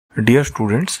Dear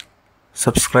students,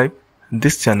 subscribe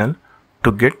this channel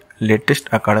to get latest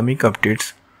academic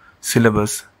updates,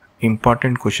 syllabus,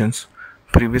 important questions,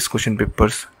 previous question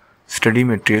papers, study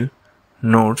material,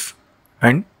 notes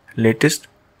and latest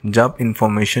job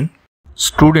information.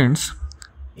 Students,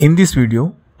 in this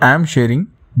video I am sharing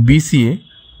BCA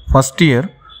first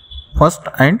year, first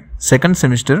and second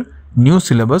semester new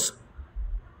syllabus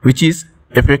which is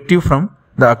effective from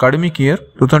the academic year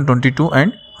 2022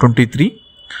 and 23.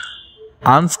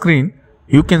 On screen,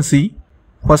 you can see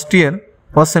first year,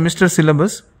 first semester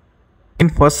syllabus. In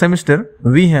first semester,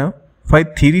 we have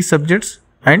 5 theory subjects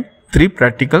and 3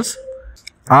 practicals.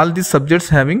 All these subjects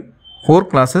having 4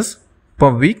 classes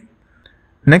per week.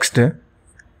 Next,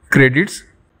 credits.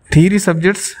 Theory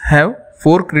subjects have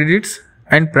 4 credits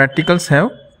and practicals have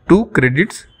 2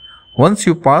 credits. Once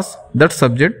you pass that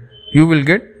subject, you will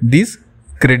get these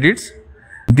credits.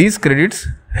 These credits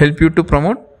help you to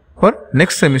promote for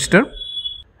next semester.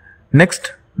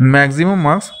 Next, maximum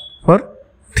marks for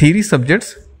theory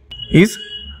subjects is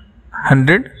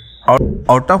 100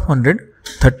 out of 100,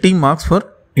 30 marks for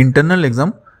internal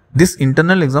exam. This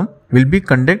internal exam will be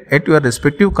conducted at your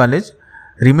respective college.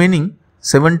 Remaining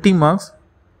 70 marks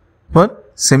for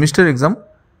semester exam.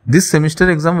 This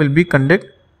semester exam will be conducted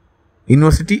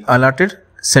university allotted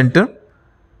center.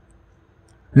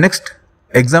 Next,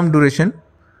 exam duration.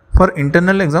 For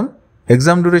internal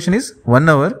exam duration is 1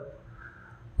 hour.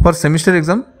 For semester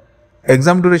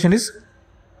exam duration is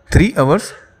 3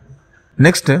 hours.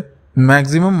 Next,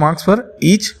 maximum marks for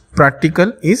each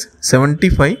practical is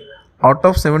 75. Out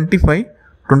of 75,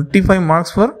 25 marks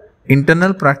for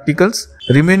internal practicals.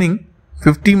 Remaining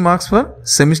 50 marks for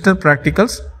semester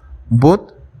practicals.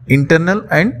 Both internal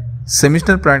and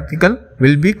semester practical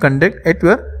will be conducted at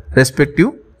your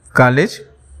respective college.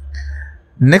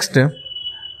 Next,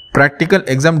 practical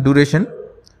exam duration.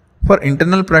 For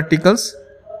internal practicals,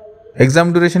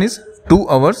 exam duration is 2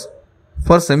 hours.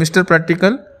 For semester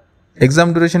practical,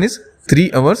 exam duration is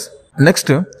 3 hours.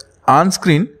 Next, on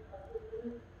screen,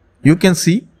 you can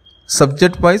see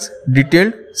subject wise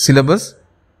detailed syllabus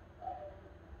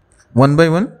one by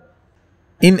one.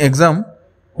 In exam,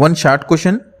 1 short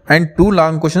question and 2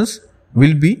 long questions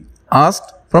will be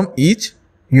asked from each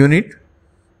unit.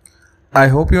 I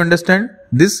hope you understand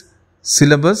this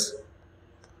syllabus.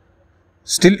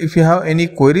 Still, if you have any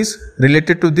queries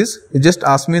related to this, you just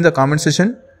ask me in the comment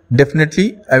section.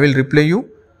 Definitely, I will reply you.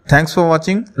 Thanks for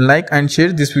watching. Like and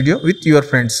share this video with your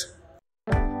friends.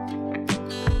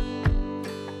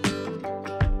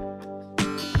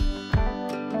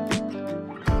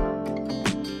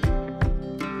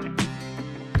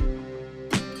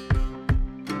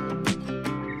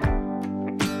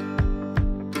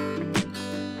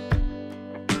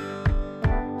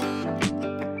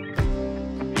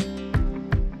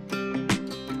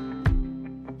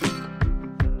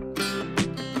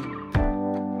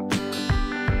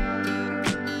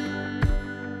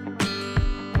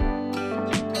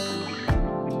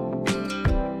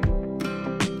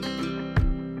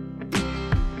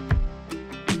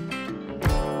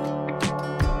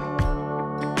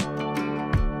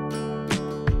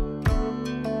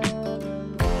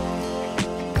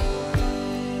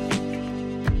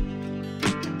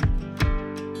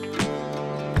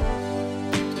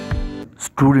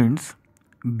 Students,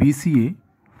 BCA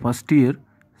first year,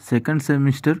 second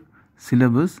semester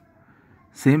syllabus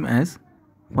same as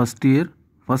first year,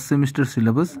 first semester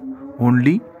syllabus.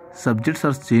 Only subjects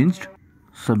are changed.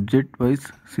 Subject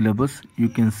wise syllabus you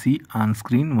can see on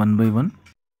screen one by one.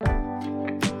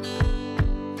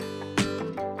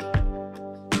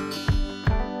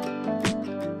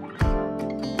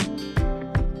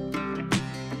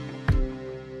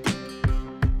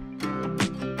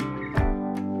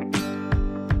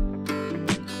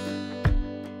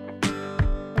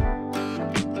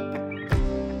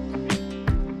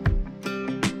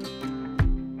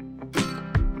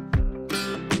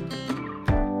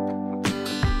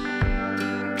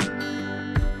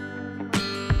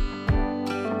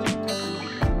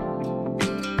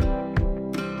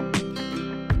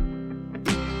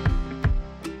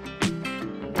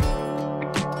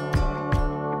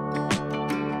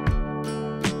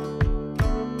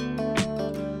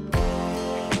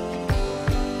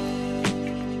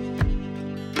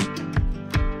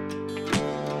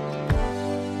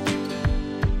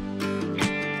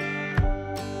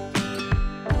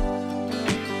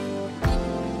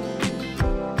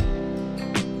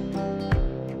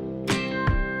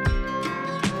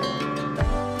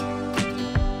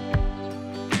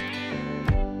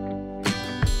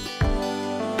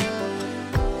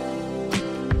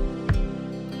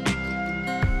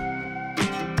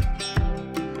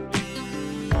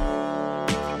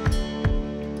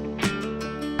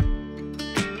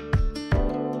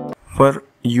 For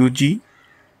UG,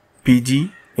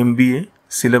 PG, MBA,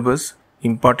 syllabus,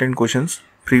 important questions,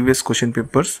 previous question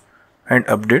papers and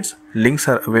updates, links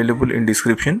are available in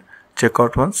description. Check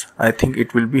out once. I think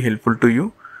it will be helpful to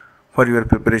you for your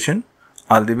preparation.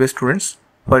 All the best students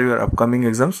for your upcoming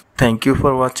exams. Thank you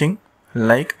for watching.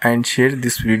 Like and share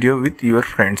this video with your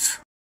friends.